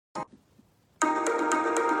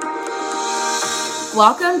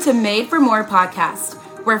Welcome to Made for More podcast,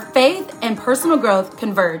 where faith and personal growth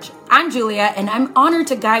converge. I'm Julia, and I'm honored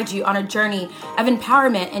to guide you on a journey of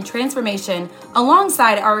empowerment and transformation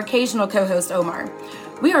alongside our occasional co-host, Omar.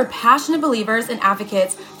 We are passionate believers and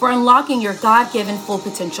advocates for unlocking your God-given full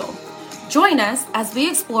potential. Join us as we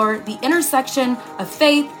explore the intersection of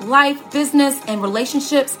faith, life, business, and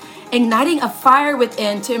relationships, igniting a fire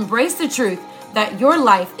within to embrace the truth that your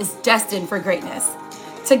life is destined for greatness.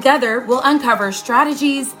 Together, we'll uncover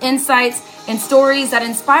strategies, insights, and stories that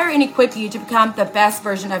inspire and equip you to become the best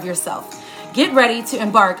version of yourself. Get ready to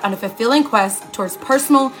embark on a fulfilling quest towards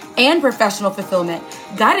personal and professional fulfillment,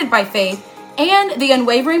 guided by faith and the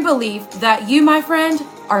unwavering belief that you, my friend,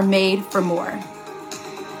 are made for more.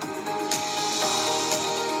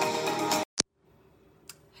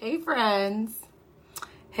 Hey, friends.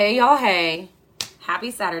 Hey, y'all. Hey.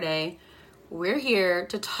 Happy Saturday. We're here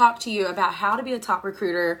to talk to you about how to be a top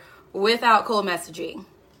recruiter without cold messaging.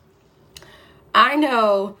 I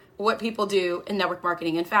know what people do in network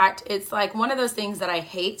marketing. In fact, it's like one of those things that I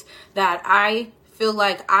hate, that I feel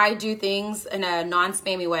like I do things in a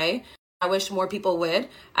non-spammy way. I wish more people would.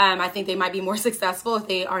 I think they might be more successful if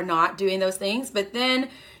they are not doing those things. But then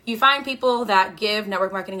you find people that give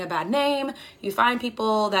network marketing a bad name. You find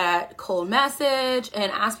people that cold message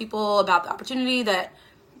and ask people about the opportunity that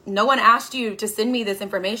no one asked you to send me this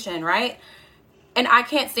information, right? And I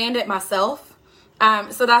can't stand it myself.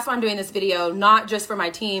 So that's why I'm doing this video, not just for my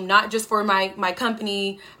team, not just for my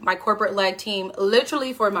company, my corporate leg team,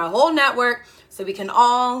 literally for my whole network, so we can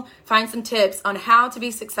all find some tips on how to be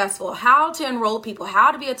successful, how to enroll people, how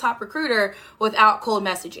to be a top recruiter without cold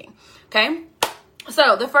messaging, okay?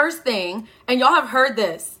 So the first thing, and y'all have heard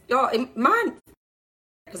this, y'all, mine,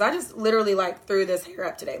 because I just literally like threw this hair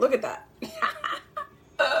up today. Look at that.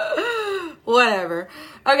 Whatever.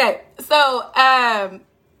 Okay, so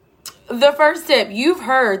the first tip, you've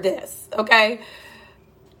heard this, okay?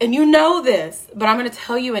 And you know this, but I'm going to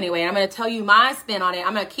tell you anyway. I'm going to tell you my spin on it.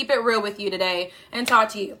 I'm going to keep it real with you today and talk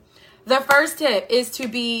to you. The first tip is to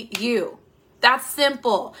be you. That's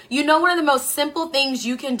simple. You know, one of the most simple things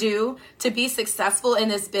you can do to be successful in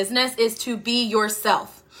this business is to be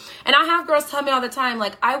yourself. And I have girls tell me all the time,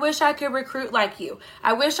 like, I wish I could recruit like you.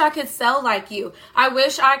 I wish I could sell like you. I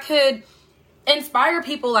wish I could inspire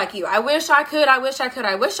people like you. I wish I could. I'm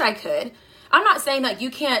not saying that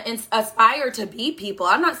you can't aspire to be people.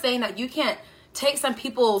 I'm not saying that you can't take some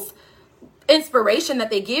people's inspiration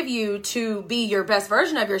that they give you to be your best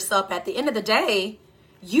version of yourself. At the end of the day,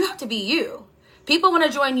 you have to be you. People want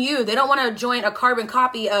to join you. They don't want to join a carbon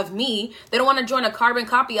copy of me. They don't want to join a carbon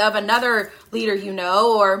copy of another leader you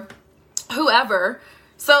know or whoever.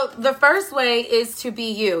 So the first way is to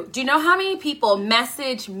be you. Do you know how many people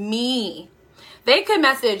message me? They could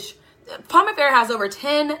message, Palm Fair has over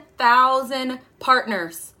 10,000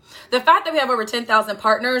 partners. The fact that we have over 10,000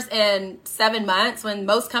 partners in 7 months, when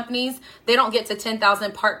most companies, they don't get to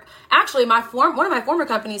 10,000 Actually, one of my former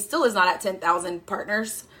companies still is not at 10,000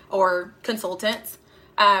 partners or consultants,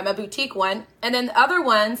 a boutique one. And then the other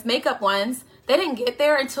ones, makeup ones, they didn't get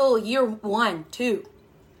there until year 1, 2.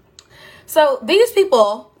 So these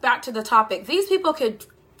people, back to the topic, these people could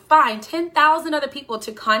find 10,000 other people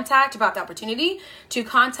to contact about the opportunity, to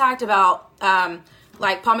contact about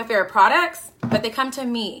like Palm Fair products, but they come to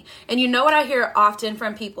me. And you know what I hear often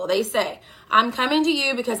from people? They say, I'm coming to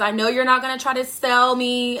you because I know you're not going to try to sell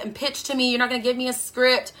me and pitch to me. You're not going to give me a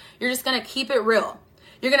script. You're just going to keep it real.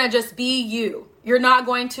 You're going to just be you. You're not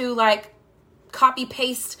going to like copy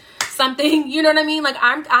paste something. You know what I mean? Like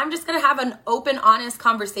I'm just going to have an open, honest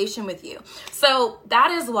conversation with you. So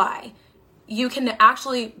that is why you can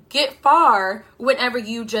actually get far whenever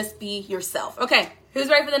you just be yourself. Okay, who's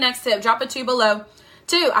ready for the next tip? Drop a 2 below.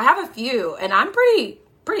 2, I have a few, and I'm pretty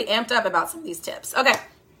amped up about some of these tips. Okay,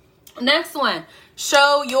 next one,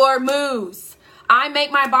 show your moves. I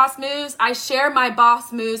make my boss moves. I share my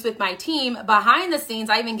boss moves with my team behind the scenes.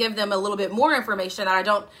 I even give them a little bit more information that I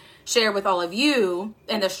don't share with all of you,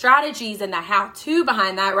 and the strategies and the how-to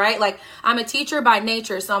behind that, right? Like, I'm a teacher by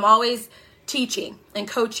nature, so I'm always teaching and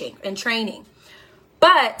coaching and training.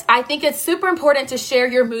 But I think it's super important to share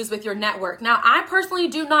your moves with your network. Now, I personally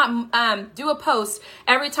do not do a post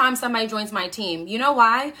every time somebody joins my team. You know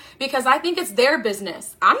why? Because I think it's their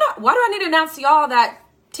business. Why do I need to announce to y'all that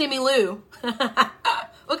Timmy Lou,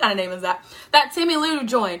 what kind of name is that? That Timmy Lou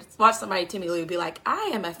joined. Watch somebody, Timmy Lou, be like, I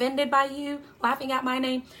am offended by you laughing at my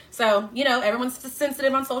name. So, you know, everyone's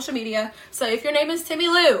sensitive on social media. So if your name is Timmy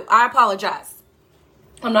Lou, I apologize.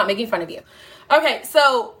 I'm not making fun of you. Okay,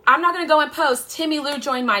 so I'm not going to go and post Timmy Lou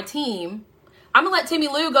joined my team. I'm going to let Timmy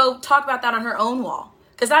Lou go talk about that on her own wall.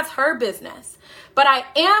 because that's her business. But I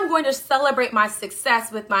am going to celebrate my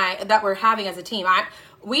success that we're having as a team.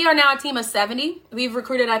 We are now a team of 70. We've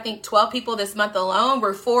recruited, I think, 12 people this month alone.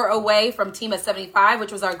 We're 4 away from team of 75,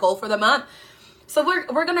 which was our goal for the month. So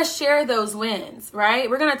we're going to share those wins, right?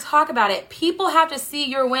 We're going to talk about it. People have to see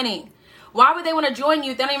you're winning. Why would they want to join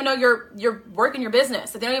you if they don't even know you're working your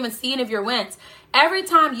business, if they don't even see any of your wins? Every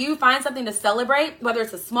time you find something to celebrate, whether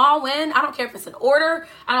it's a small win, I don't care if it's an order,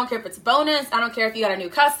 I don't care if it's a bonus, I don't care if you got a new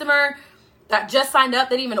customer that just signed up,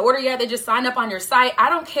 they didn't even order yet, they just signed up on your site. I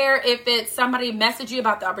don't care if it's somebody messaged you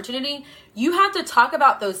about the opportunity. You have to talk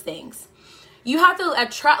about those things. You have to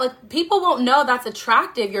attract, people won't know that's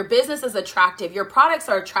attractive. Your business is attractive. Your products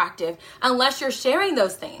are attractive unless you're sharing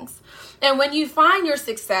those things. And when you find your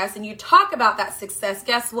success and you talk about that success,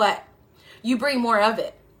 guess what? You bring more of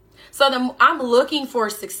it. So I'm looking for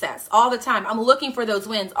success all the time. I'm looking for those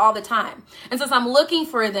wins all the time. And since I'm looking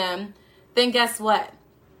for them, then guess what?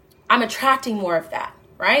 I'm attracting more of that,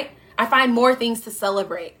 right? I find more things to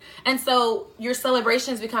celebrate. And so your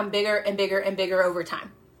celebrations become bigger and bigger and bigger over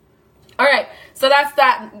time. All right, so that's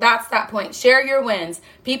that point. Share your wins.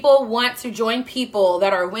 People want to join people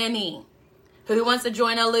that are winning. Who wants to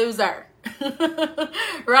join a loser?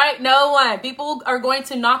 Right? No one. People are going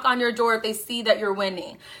to knock on your door if they see that you're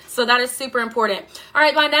winning. So that is super important. All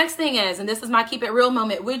right, my next thing is, and this is my keep it real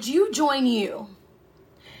moment, would you join you?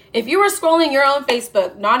 If you were scrolling your own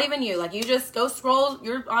Facebook, not even you, like you just go scroll,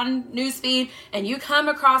 you're on newsfeed and you come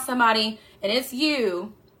across somebody and it's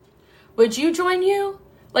you, would you join you?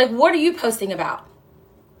 Like, what are you posting about?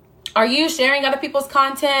 Are you sharing other people's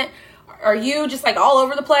content? Are you just like all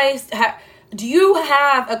over the place? Do you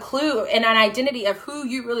have a clue and an identity of who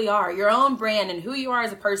you really are, your own brand and who you are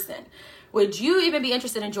as a person? Would you even be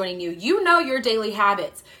interested in joining you? You know your daily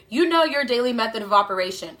habits. You know your daily method of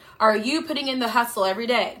operation. Are you putting in the hustle every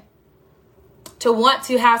day to want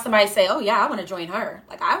to have somebody say, oh yeah, I want to join her.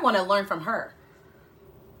 Like, I want to learn from her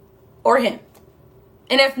or him.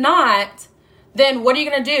 And if not, then what are you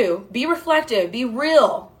going to do? Be reflective, be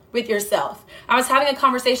real with yourself. I was having a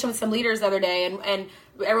conversation with some leaders the other day and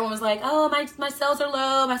everyone was like, oh, my sales are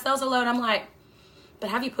low, And I'm like, but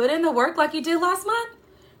have you put in the work like you did last month?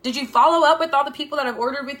 Did you follow up with all the people that have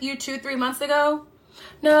ordered with you 2-3 months ago?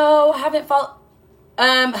 No, I haven't followed.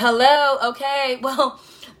 Hello. Okay. Well,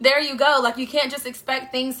 there you go. Like, you can't just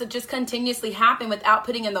expect things to just continuously happen without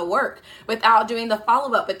putting in the work, without doing the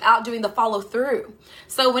follow-up, without doing the follow-through.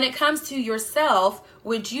 So when it comes to yourself,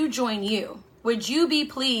 would you join you? Would you be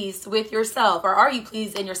pleased with yourself, or are you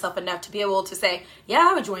pleased in yourself enough to be able to say, yeah,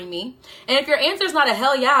 I would join me? And if your answer is not a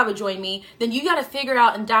hell yeah, I would join me, then you got to figure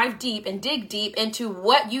out and dive deep and dig deep into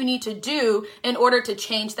what you need to do in order to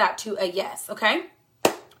change that to a yes. Okay.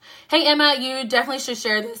 Hey, Emma, you definitely should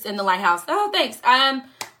share this in the Lighthouse. Oh, thanks. I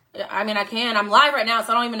can. I'm live right now,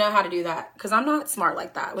 so I don't even know how to do that because I'm not smart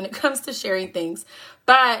like that when it comes to sharing things.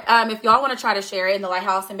 But if y'all want to try to share it in the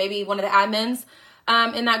Lighthouse and maybe one of the admins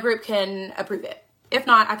in that group can approve it. If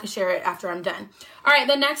not, I can share it after I'm done. All right,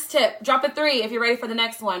 the next tip, drop a 3 if you're ready for the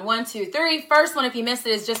next one. 1, 2, 3. First one, if you missed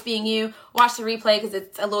it, is just being you. Watch the replay because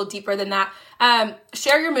it's a little deeper than that.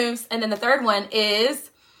 Share your moves. And then the third one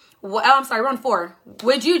is, we're on 4.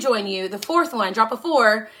 Would you join you? The fourth one, drop a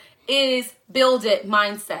 4, is build it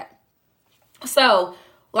mindset. So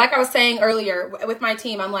like I was saying earlier with my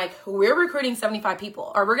team, I'm like, we're recruiting 75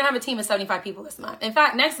 people, or we're going to have a team of 75 people this month. In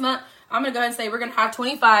fact, next month, I'm going to go ahead and say we're going to have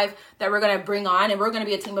 25 that we're going to bring on, and we're going to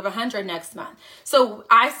be a team of 100 next month. So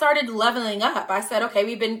I started leveling up. I said, okay,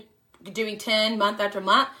 we've been doing 10 month after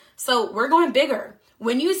month. So we're going bigger.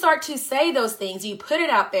 When you start to say those things, you put it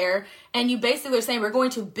out there and you basically are saying, we're going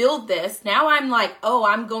to build this. Now I'm like, oh,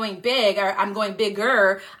 I'm going big, or I'm going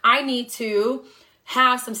bigger. I need to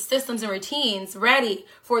have some systems and routines ready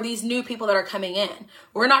for these new people that are coming in.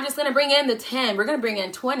 We're not just going to bring in the 10, we're going to bring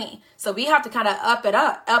in 20. So we have to kind of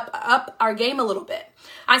up our game a little bit.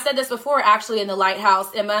 I said this before, actually, in the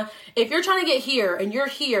Lighthouse, Emma, if you're trying to get here and you're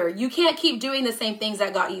here, you can't keep doing the same things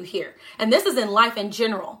that got you here. And this is in life in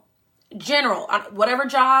general, whatever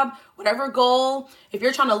job, whatever goal. If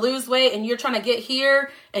you're trying to lose weight and you're trying to get here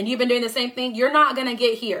and you've been doing the same thing, you're not going to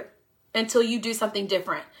get here until you do something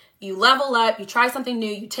different. You level up, you try something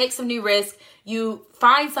new, you take some new risk, you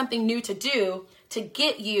find something new to do to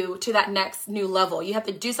get you to that next new level. You have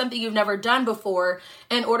to do something you've never done before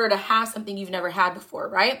in order to have something you've never had before,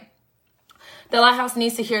 right? The Lighthouse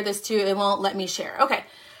needs to hear this too. It won't let me share. Okay.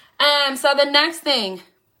 So the next thing,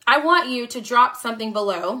 I want you to drop something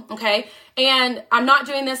below, okay? And I'm not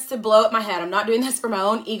doing this to blow up my head. I'm not doing this for my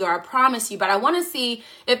own ego, I promise you, but I want to see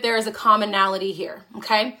if there is a commonality here,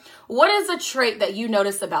 okay? What is a trait that you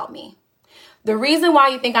notice about me? The reason why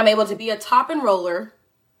you think I'm able to be a top enroller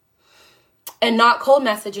and not cold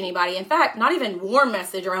message anybody. In fact, not even warm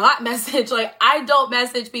message or hot message. Like, I don't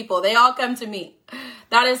message people. They all come to me.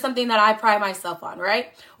 That is something that I pride myself on,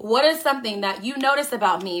 right? What is something that you notice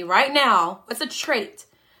about me right now? What's a trait?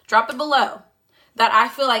 Drop it below that I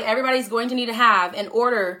feel like everybody's going to need to have in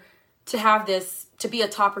order to have this, to be a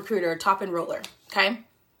top recruiter, a top enroller, okay?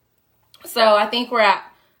 So I think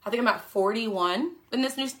I'm at 41 in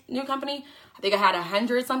this new company. I think I had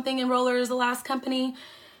 100 something enrollers the last company.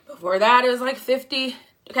 Before that, it was like 50.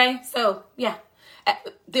 Okay, so yeah.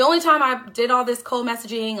 The only time I did all this cold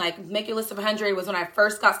messaging, like make your list of 100, was when I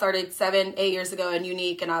first got started 7-8 years ago in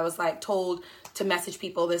Younique, and I was like told to message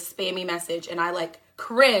people this spammy message, and I like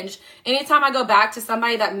cringe. Anytime I go back to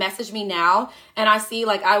somebody that messaged me now, and I see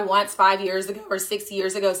like I once 5 years ago or 6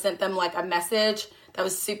 years ago sent them like a message that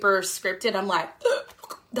was super scripted, I'm like,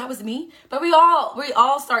 that was me. But we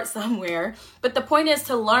all start somewhere. But the point is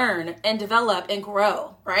to learn and develop and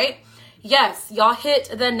grow, right? Yes, y'all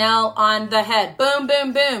hit the nail on the head. Boom,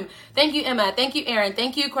 boom, boom. Thank you, Emma. Thank you, Aaron.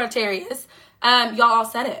 Thank you, Quatarius. Y'all all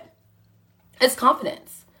said it. It's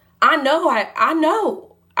confidence. I know. I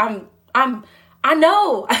know.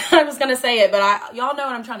 I was gonna say it, but y'all know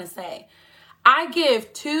what I'm trying to say. I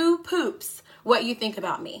give two poops what you think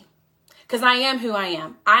about me, because I am who I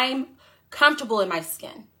am. I'm comfortable in my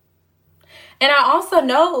skin. And I also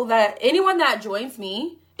know that anyone that joins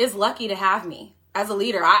me is lucky to have me as a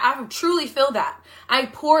leader. I truly feel that. I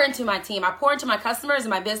pour into my team. I pour into my customers and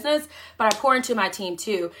my business, but I pour into my team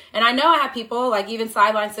too. And I know I have people like even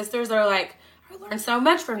Sideline Sisters that are like, I learned so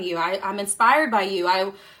much from you. I'm inspired by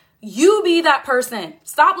you. You be that person.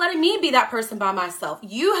 Stop letting me be that person by myself.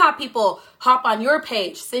 You have people hop on your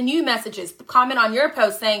page, send you messages, comment on your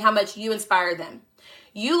post saying how much you inspire them.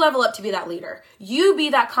 You level up to be that leader. You be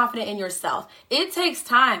that confident in yourself. It takes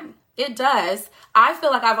time. It does. I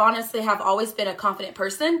feel like I've honestly have always been a confident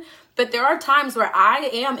person, but there are times where I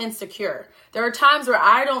am insecure. There are times where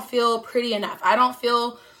I don't feel pretty enough. I don't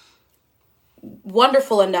feel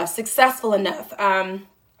wonderful enough, successful enough,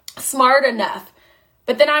 smart enough.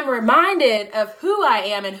 But then I'm reminded of who I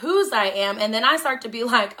am and whose I am. And then I start to be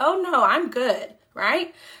like, oh no, I'm good.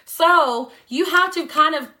 Right? So you have to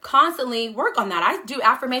kind of constantly work on that. I do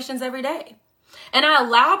affirmations every day. And I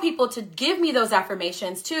allow people to give me those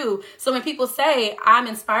affirmations too. So when people say, I'm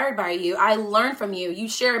inspired by you, I learn from you, you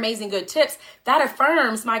share amazing good tips, that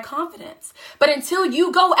affirms my confidence. But until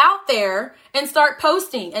you go out there and start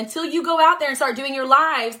posting, until you go out there and start doing your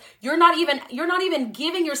lives, you're not even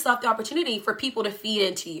giving yourself the opportunity for people to feed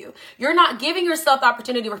into you. You're not giving yourself the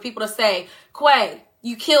opportunity for people to say, Quay,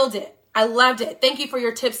 you killed it. I loved it. Thank you for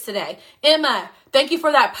your tips today. Emma, thank you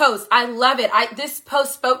for that post. I love it. This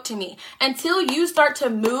post spoke to me. Until you start to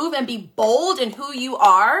move and be bold in who you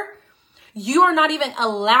are not even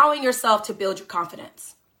allowing yourself to build your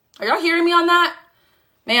confidence. Are y'all hearing me on that?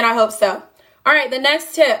 Man, I hope so. All right, the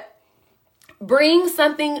next tip. Bring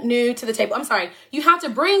something new to the table. You have to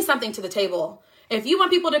bring something to the table. If you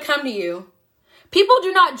want people to come to you, people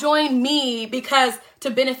do not join me because to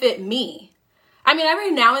benefit me. I mean, every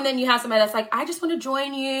now and then you have somebody that's like, I just want to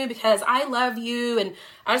join you because I love you and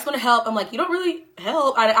I just want to help. I'm like, you don't really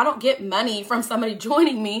help. I don't get money from somebody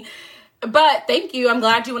joining me, but thank you. I'm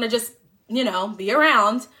glad you want to just, be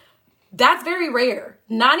around. That's very rare.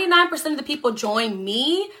 99% of the people join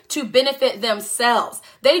me to benefit themselves.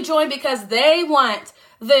 They join because they want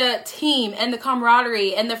the team and the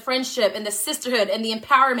camaraderie and the friendship and the sisterhood and the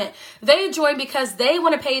empowerment. They join because they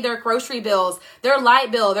want to pay their grocery bills, their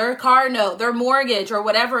light bill, their car note, their mortgage, or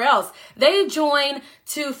whatever else. They join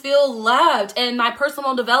to feel loved and my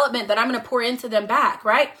personal development that I'm going to pour into them back,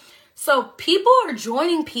 right? So people are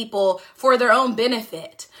joining people for their own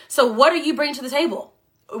benefit. So what are you bringing to the table?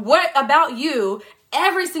 What about you?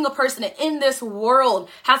 Every single person in this world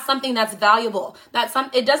has something that's valuable.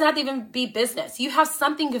 It doesn't have to even be business. You have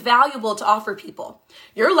something valuable to offer people.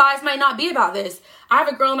 Your lives might not be about this. I have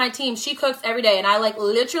a girl on my team. She cooks every day, and I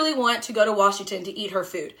literally want to go to Washington to eat her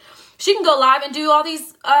food. She can go live and do all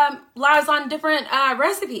these lives on different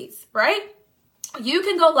recipes, right? You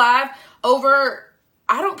can go live over,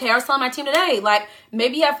 I don't care. I was telling my team today,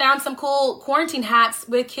 maybe you have found some cool quarantine hacks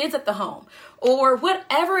with kids at the home or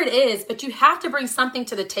whatever it is, but you have to bring something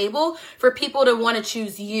to the table for people to want to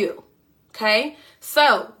choose you. Okay.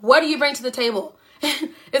 So what do you bring to the table?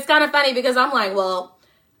 It's kind of funny because I'm like, well,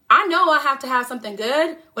 I know I have to have something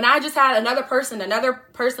good. When I just had another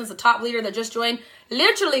person's a top leader that just joined,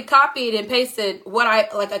 literally copied and pasted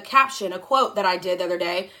a caption, a quote that I did the other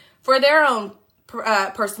day for their own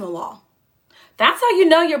personal wall. That's how you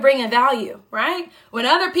know you're bringing value, right? When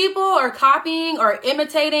other people are copying or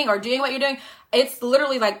imitating or doing what you're doing, it's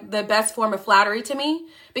literally like the best form of flattery to me,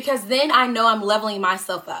 because then I know I'm leveling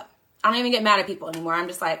myself up. I don't even get mad at people anymore. I'm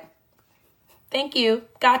just like, thank you.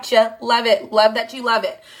 Gotcha. Love it. Love that you love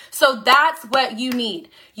it. So that's what you need.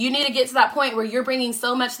 You need to get to that point where you're bringing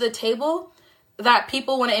so much to the table that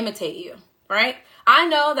people want to imitate you, right? I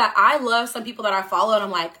know that I love some people that I follow, and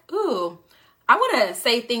I'm like, ooh, I want to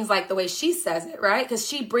say things like the way she says it, right? Because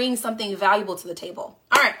she brings something valuable to the table.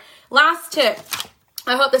 All right. Last tip.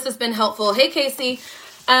 I hope this has been helpful. Hey, Casey,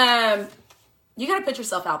 you got to put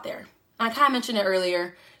yourself out there. I kind of mentioned it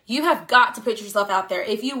earlier. You have got to put yourself out there.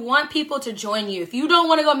 If you want people to join you, if you don't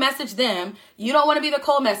want to go message them, you don't want to be the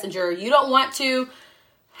cold messenger, you don't want to,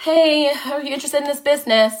 hey, are you interested in this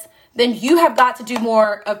business? Then you have got to do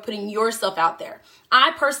more of putting yourself out there.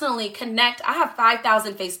 I personally I have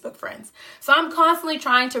 5,000 Facebook friends. So I'm constantly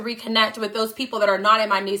trying to reconnect with those people that are not in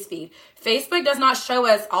my newsfeed. Facebook does not show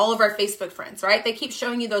us all of our Facebook friends, right? They keep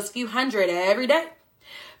showing you those few hundred every day.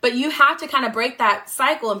 But you have to kind of break that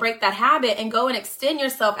cycle and break that habit and go and extend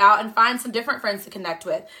yourself out and find some different friends to connect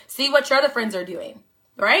with. See what your other friends are doing,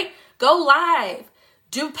 right? Go live,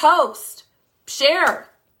 do post, share,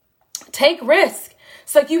 take risk.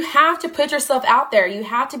 So you have to put yourself out there. You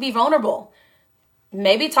have to be vulnerable.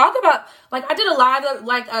 Maybe talk about, like I did a live,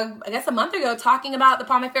 I guess a month ago, talking about the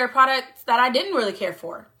Pomifera products that I didn't really care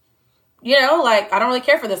for. You know, like I don't really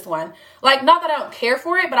care for this one. Like, not that I don't care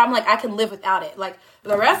for it, but I'm like, I can live without it. Like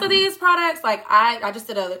the rest of these products, like I just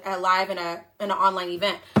did a live in an online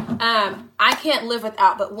event. I can't live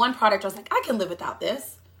without, but one product I was like, I can live without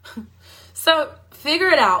this. So figure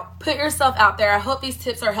it out. Put yourself out there. I hope these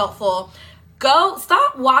tips are helpful.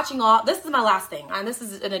 Stop watching this is my last thing, and this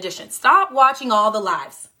is an addition. Stop watching all the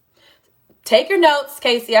lives. Take your notes,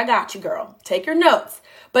 Casey. I got you, girl. Take your notes.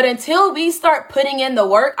 But until we start putting in the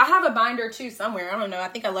work, I have a binder too somewhere. I don't know. I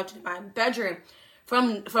think I left it in my bedroom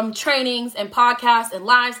from trainings and podcasts and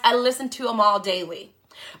lives. I listen to them all daily.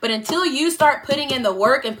 But until you start putting in the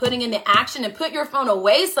work and putting in the action, and put your phone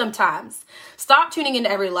away sometimes, stop tuning into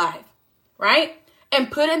every live, right? And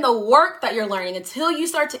put in the work that you're learning. Until you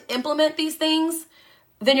start to implement these things,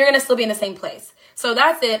 then you're going to still be in the same place. So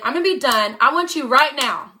that's it. I'm going to be done. I want you right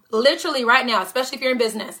now, literally right now, especially if you're in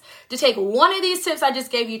business, to take one of these tips I just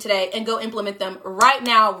gave you today and go implement them right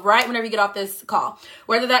now, right whenever you get off this call.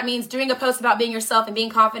 Whether that means doing a post about being yourself and being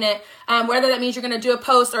confident, whether that means you're going to do a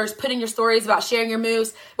post or put in your stories about sharing your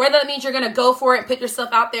moves, whether that means you're going to go for it and put yourself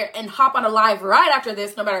out there and hop on a live right after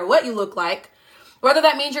this, no matter what you look like. Whether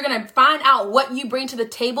that means you're going to find out what you bring to the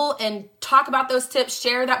table and talk about those tips,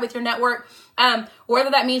 share that with your network.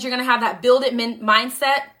 Whether that means you're going to have that build it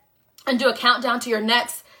mindset and do a countdown to your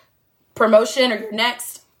next promotion or your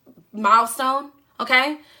next milestone.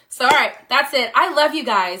 Okay. So, all right, that's it. I love you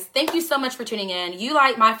guys. Thank you so much for tuning in. You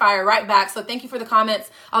light my fire right back. So thank you for the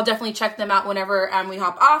comments. I'll definitely check them out whenever we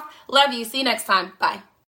hop off. Love you. See you next time. Bye.